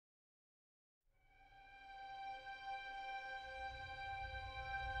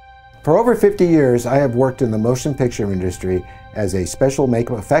For over 50 years, I have worked in the motion picture industry as a special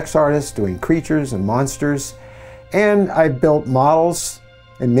makeup effects artist doing creatures and monsters, and I've built models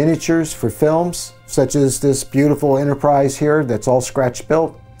and miniatures for films, such as this beautiful Enterprise here that's all scratch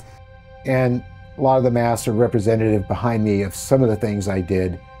built. And a lot of the masks are representative behind me of some of the things I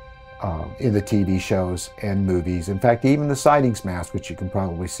did in the TV shows and movies. In fact, even the sightings mask, which you can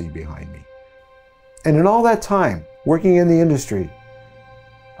probably see behind me. And in all that time, working in the industry,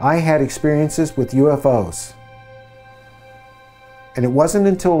 I had experiences with UFOs. And it wasn't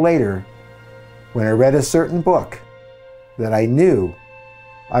until later, when I read a certain book, that I knew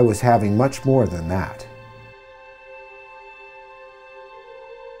I was having much more than that.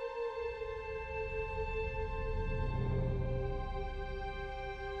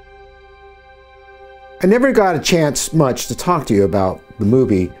 I never got a chance much to talk to you about the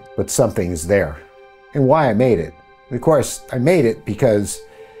movie, But Something's There, and why I made it. And of course, I made it because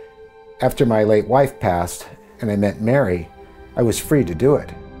after my late wife passed and I met Mary, I was free to do it.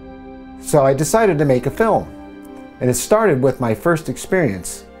 So I decided to make a film. And it started with my first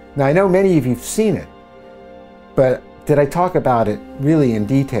experience. Now I know many of you have seen it, but did I talk about it really in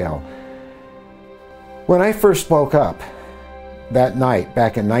detail? When I first woke up that night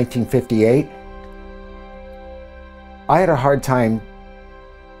back in 1958, I had a hard time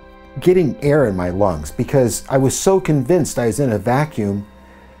getting air in my lungs because I was so convinced I was in a vacuum.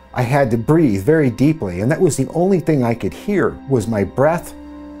 I had to breathe very deeply, and that was the only thing I could hear was my breath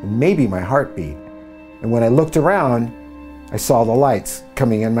and maybe my heartbeat. And when I looked around, I saw the lights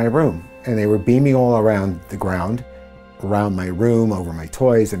coming in my room, and they were beaming all around the ground, around my room, over my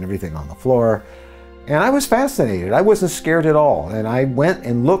toys and everything on the floor. And I was fascinated. I wasn't scared at all. And I went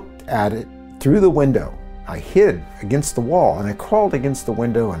and looked at it through the window. I hid against the wall, and I crawled against the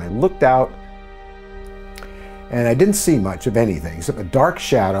window, and I looked out, and I didn't see much of anything except a dark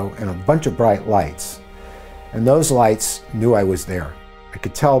shadow and a bunch of bright lights. And those lights knew I was there. I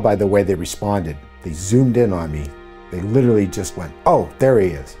could tell by the way they responded. They zoomed in on me. They literally just went, "Oh, there he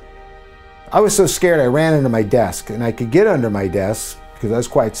is." I was so scared I ran into my desk, and I could get under my desk because I was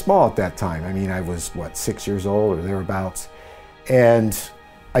quite small at that time. I mean, I was, what, 6 years old or thereabouts. And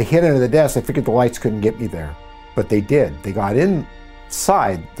I hid under the desk. I figured the lights couldn't get me there, but they did. They got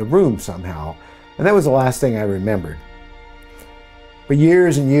inside the room somehow, and that was the last thing I remembered. But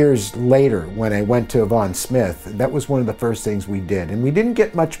years and years later, when I went to Yvonne Smith, that was one of the first things we did, and we didn't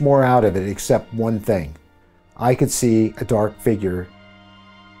get much more out of it except one thing. I could see a dark figure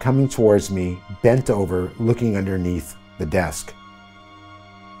coming towards me, bent over, looking underneath the desk.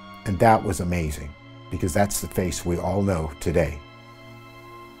 And that was amazing, because that's the face we all know today.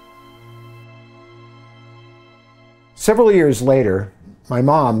 Several years later, my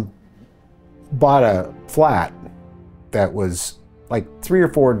mom bought a flat that was like 3 or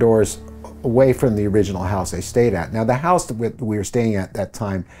 4 doors away from the original house I stayed at. Now, the house that we were staying at that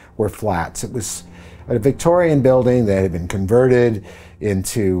time were flats. It was a Victorian building that had been converted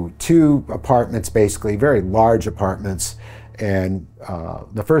into 2 apartments, basically, very large apartments. And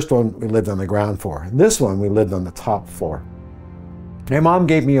the first one we lived on the ground floor. And this one we lived on the top floor. My mom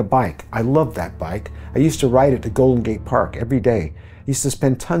gave me a bike. I loved that bike. I used to ride it to Golden Gate Park every day. I used to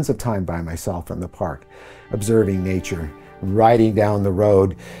spend tons of time by myself in the park, observing nature, riding down the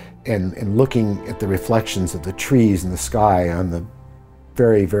road and looking at the reflections of the trees and the sky on the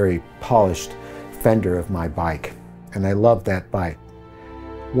very, very polished fender of my bike. And I loved that bike.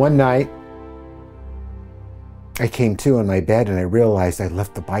 One night, I came to in my bed and I realized I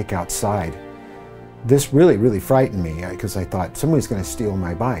left the bike outside. This really, really frightened me because I thought somebody's going to steal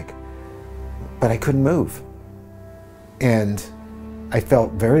my bike. But I couldn't move. And I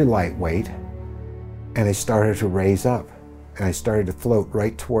felt very lightweight, and I started to raise up, and I started to float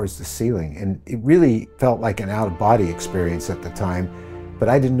right towards the ceiling. And it really felt like an out-of-body experience at the time, but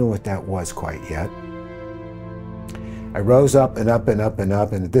I didn't know what that was quite yet. I rose up and up and up and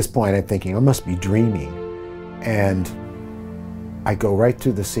up, and at this point I'm thinking, I must be dreaming. And I go right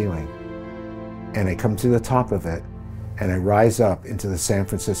through the ceiling, and I come to the top of it, and I rise up into the San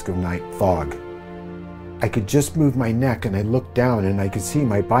Francisco night fog. I could just move my neck, and I looked down, and I could see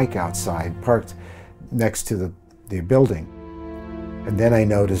my bike outside, parked next to the building. And then I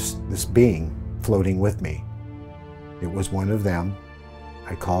noticed this being floating with me. It was one of them.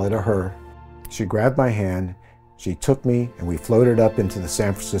 I call it a her. She grabbed my hand, she took me, and we floated up into the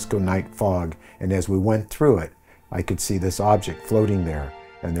San Francisco night fog. And as we went through it, I could see this object floating there,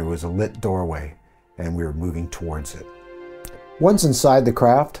 and there was a lit doorway, and we were moving towards it. Once inside the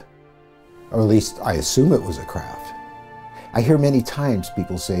craft, or at least I assume it was a craft. I hear many times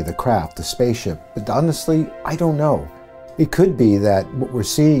people say the craft, the spaceship, but honestly, I don't know. It could be that what we're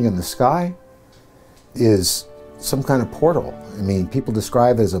seeing in the sky is some kind of portal. I mean, people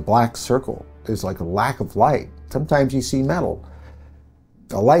describe it as a black circle. There's like a lack of light. Sometimes you see metal.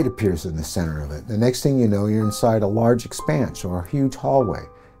 A light appears in the center of it. The next thing you know, you're inside a large expanse or a huge hallway.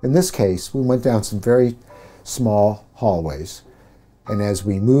 In this case, we went down some very small hallways. And as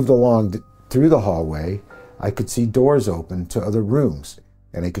we moved along through the hallway, I could see doors open to other rooms.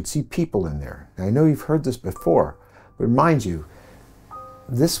 And I could see people in there. And I know you've heard this before, but mind you,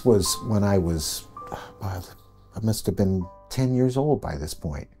 this was when I was, I must have been 10 years old by this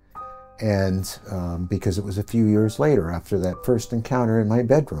point. And because it was a few years later after that first encounter in my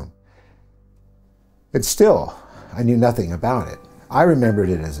bedroom. But still, I knew nothing about it. I remembered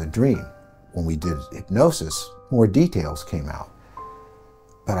it as a dream. When we did hypnosis, more details came out.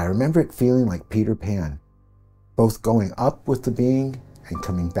 But I remember it feeling like Peter Pan, both going up with the being and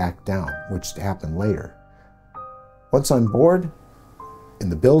coming back down, which happened later. Once on board, in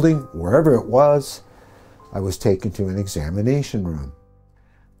the building, wherever it was, I was taken to an examination room.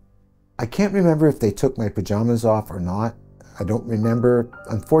 I can't remember if they took my pajamas off or not. I don't remember.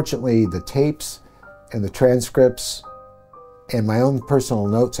 Unfortunately, the tapes and the transcripts and my own personal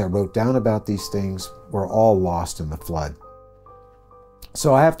notes I wrote down about these things were all lost in the flood.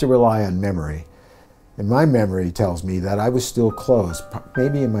 So I have to rely on memory. And my memory tells me that I was still clothed,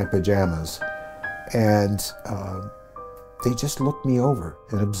 maybe in my pajamas, and they just looked me over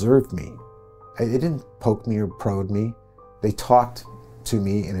and observed me. They didn't poke me or prod me. They talked to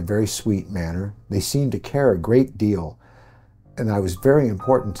me in a very sweet manner. They seemed to care a great deal, and I was very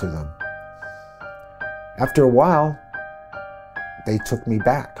important to them. After a while, they took me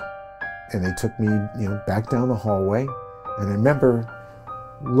back, and they took me, back down the hallway. And I remember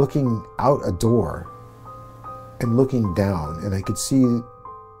looking out a door and looking down, and I could see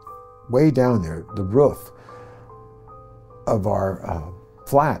way down there the roof of our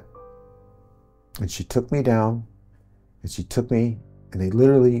flat. And she took me down, and she took me, and they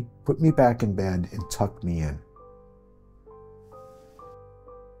literally put me back in bed and tucked me in.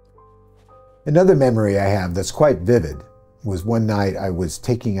 Another memory I have that's quite vivid was one night I was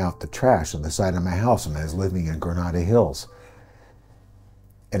taking out the trash on the side of my house when I was living in Granada Hills.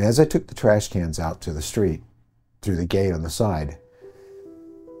 And as I took the trash cans out to the street, through the gate on the side,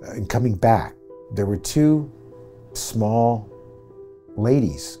 and coming back, there were two small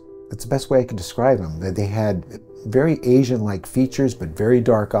ladies. That's the best way I can describe them. They had very Asian-like features, but very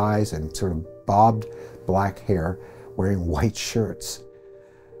dark eyes and sort of bobbed black hair, wearing white shirts.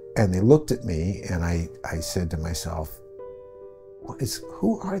 And they looked at me, and I said to myself,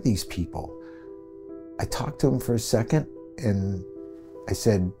 who are these people? I talked to them for a second, and I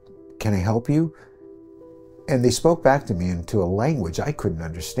said, "Can I help you?" And they spoke back to me into a language I couldn't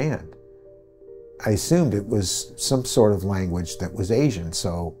understand. I assumed it was some sort of language that was Asian,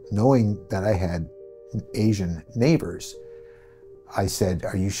 so knowing that I had Asian neighbors, I said,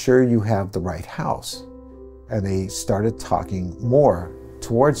 "Are you sure you have the right house?" And they started talking more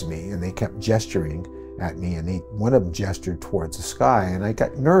towards me, and they kept gesturing at me, and one of them gestured towards the sky, and I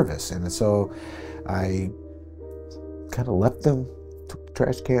got nervous, and so I kind of left them, took the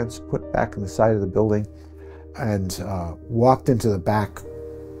trash cans, put it back on the side of the building, and walked into the back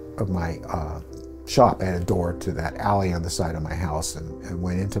of my shop. I had a door to that alley on the side of my house, and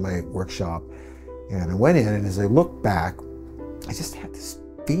went into my workshop, and I went in, and as I looked back, I just had this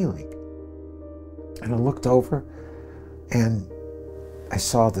feeling, and I looked over, and I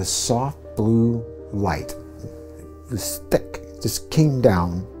saw this soft blue light. It was thick, it just came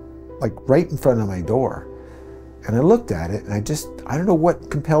down like right in front of my door. And I looked at it, and I don't know what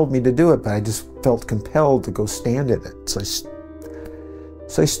compelled me to do it, but I just felt compelled to go stand in it.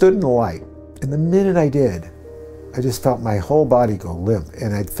 So I stood in the light, and the minute I did, I just felt my whole body go limp,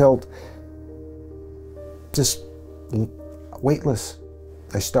 and I felt just weightless.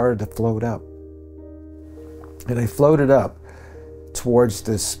 I started to float up. And I floated up towards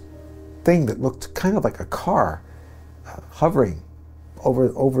this thing that looked kind of like a car hovering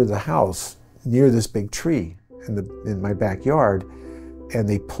over the house near this big tree in my backyard. And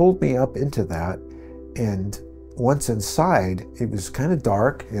they pulled me up into that, and once inside, it was kind of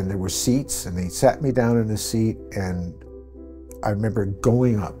dark, and there were seats, and they sat me down in a seat, and I remember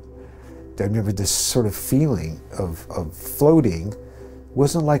going up. I remember this sort of feeling of floating. It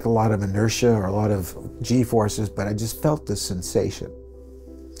wasn't like a lot of inertia or a lot of G-forces, but I just felt this sensation.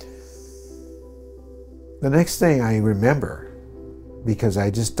 The next thing I remember, because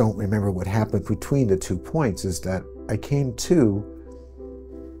I just don't remember what happened between the 2 points, is that I came to,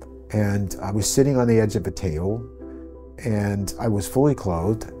 and I was sitting on the edge of a table, and I was fully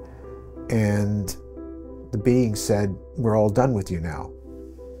clothed, and the being said, "We're all done with you now.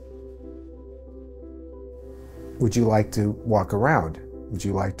 Would you like to walk around? Would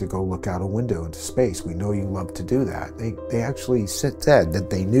you like to go look out a window into space? We know you love to do that." They actually said that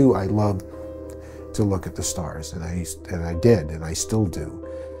they knew I loved to look at the stars, and I did, and I still do.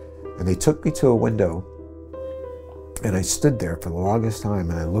 And they took me to a window, and I stood there for the longest time,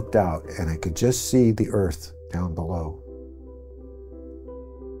 and I looked out, and I could just see the Earth down below.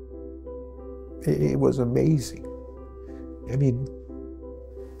 It was amazing. I mean,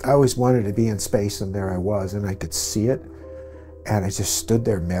 I always wanted to be in space, and there I was, and I could see it, and I just stood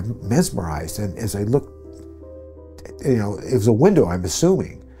there mesmerized. And as I looked, you know, it was a window, I'm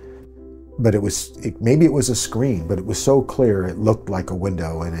assuming, but maybe it was a screen, but it was so clear it looked like a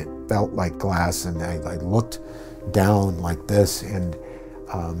window, and it felt like glass. And I looked down like this, and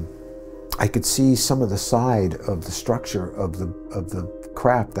I could see some of the side of the structure of the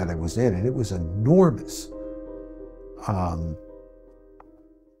craft that I was in, and it was enormous. And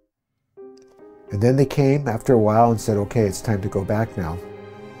then they came after a while and said, "Okay, it's time to go back now."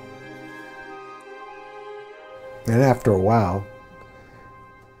 And after a while,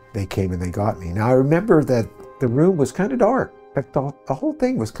 they came and they got me. Now I remember that the room was kind of dark. The whole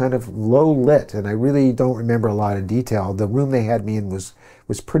thing was kind of low lit, and I really don't remember a lot of detail. The room they had me in was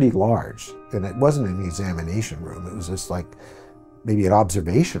pretty large, and it wasn't an examination room. It was just like maybe an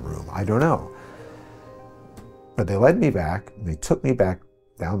observation room. I don't know. But they led me back, and they took me back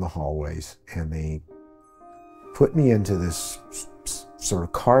down the hallways, and they put me into this sort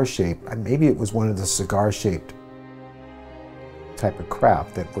of car-shaped, maybe it was one of the cigar-shaped type of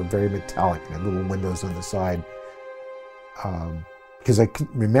craft that were very metallic and had little windows on the side. Because I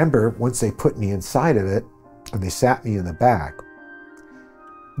remember once they put me inside of it and they sat me in the back,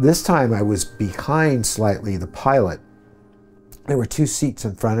 this time I was behind slightly the pilot. There were two seats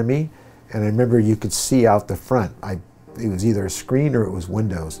in front of me, and I remember you could see out the front. It was either a screen or it was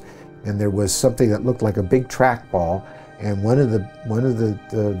windows, and there was something that looked like a big trackball. And one of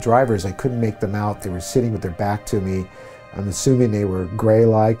the drivers, I couldn't make them out. They were sitting with their back to me. I'm assuming they were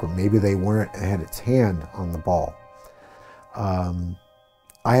gray-like, or maybe they weren't. It had its hand on the ball.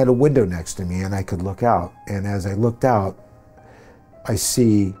 I had a window next to me, and I could look out. And as I looked out, I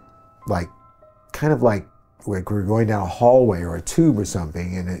see kind of like we were going down a hallway or a tube or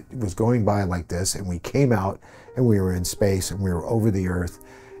something, and it was going by like this, and we came out, and we were in space, and we were over the Earth,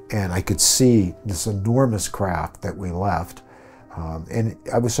 and I could see this enormous craft that we left. And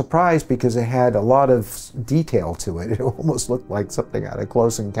I was surprised because it had a lot of detail to it. It almost looked like something out of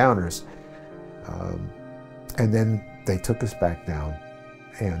Close Encounters. And then they took us back down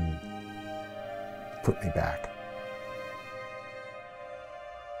and put me back.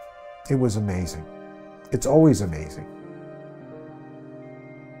 It was amazing. It's always amazing.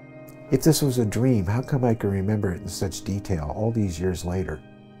 If this was a dream, how come I can remember it in such detail all these years later?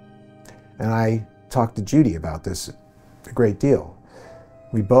 And I talked to Judy about this a great deal.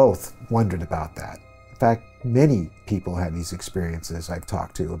 We both wondered about that. In fact, many people had these experiences I've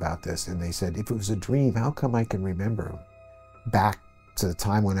talked to about this, and they said, if it was a dream, how come I can remember back to the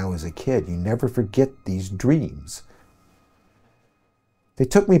time when I was a kid? You never forget these dreams. They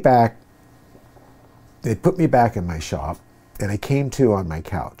took me back. They put me back in my shop, and I came to on my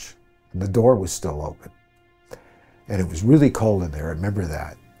couch, and the door was still open. And it was really cold in there, I remember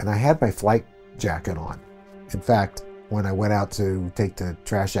that. And I had my flight jacket on. In fact, when I went out to take the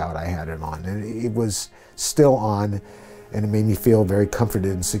trash out, I had it on. And it was still on, and it made me feel very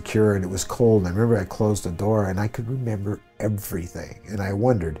comforted and secure, and it was cold. And I remember I closed the door, and I could remember everything. And I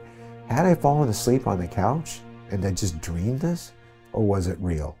wondered, had I fallen asleep on the couch and I just dreamed this, or was it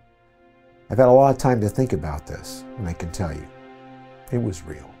real? I've had a lot of time to think about this, and I can tell you, it was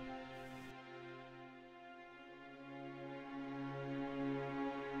real.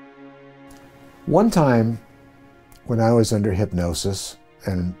 One time, when I was under hypnosis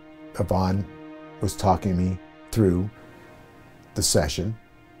and Yvonne was talking me through the session,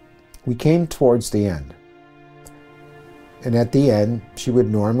 we came towards the end. And at the end, she would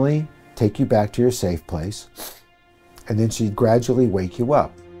normally take you back to your safe place, and then she'd gradually wake you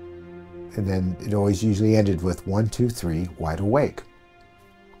up. And then it always usually ended with 1, 2, 3, wide awake.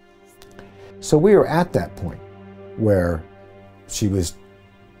 So we were at that point where she was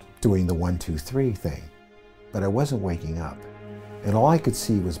doing the 1, 2, 3 thing, but I wasn't waking up, and all I could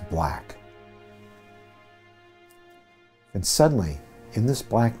see was black. And suddenly, in this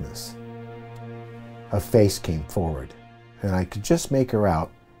blackness, a face came forward, and I could just make her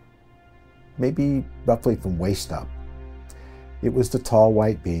out, maybe roughly from waist up. It was the tall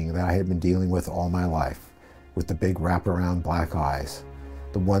white being that I had been dealing with all my life, with the big wraparound black eyes.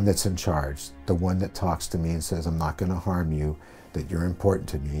 the one that's in charge, the one that talks to me and says, I'm not going to harm you, that you're important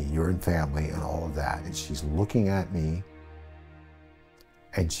to me, you're in family, and all of that. And she's looking at me,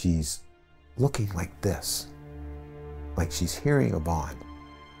 and she's looking like this, like she's hearing Yvonne.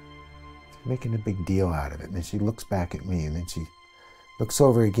 She's making a big deal out of it. And then she looks back at me, and then she looks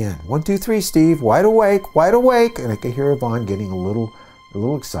over again. 1, 2, 3, Steve, wide awake, wide awake. And I could hear Yvonne getting a little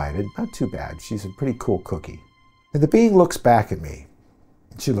excited. Not too bad. She's a pretty cool cookie. And the being looks back at me.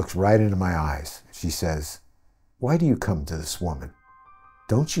 And she looks right into my eyes. She says, why do you come to this woman?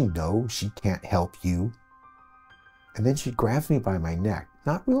 Don't you know she can't help you? And then she grabs me by my neck.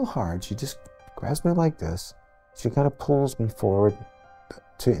 Not real hard. She just grabs me like this. She kind of pulls me forward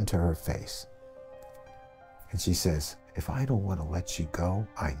into her face. And she says, if I don't want to let you go,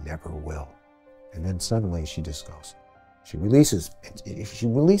 I never will. And then suddenly she just goes. She releases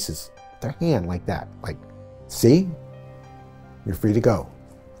their hand like that. Like, see? You're free to go.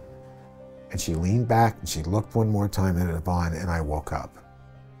 And she leaned back and she looked one more time at Yvonne, and I woke up.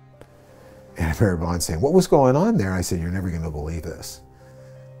 And I heard Yvonne saying, what was going on there? I said, you're never going to believe this.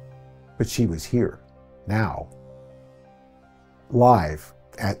 But she was here, now, live,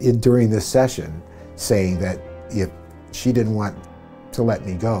 during this session, saying that if she didn't want to let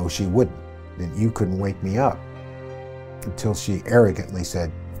me go, she wouldn't. That you couldn't wake me up. Until she arrogantly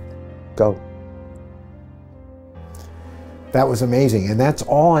said, go. That was amazing, and that's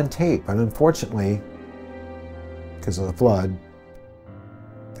all on tape. And unfortunately, because of the flood,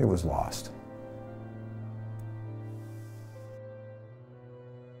 it was lost.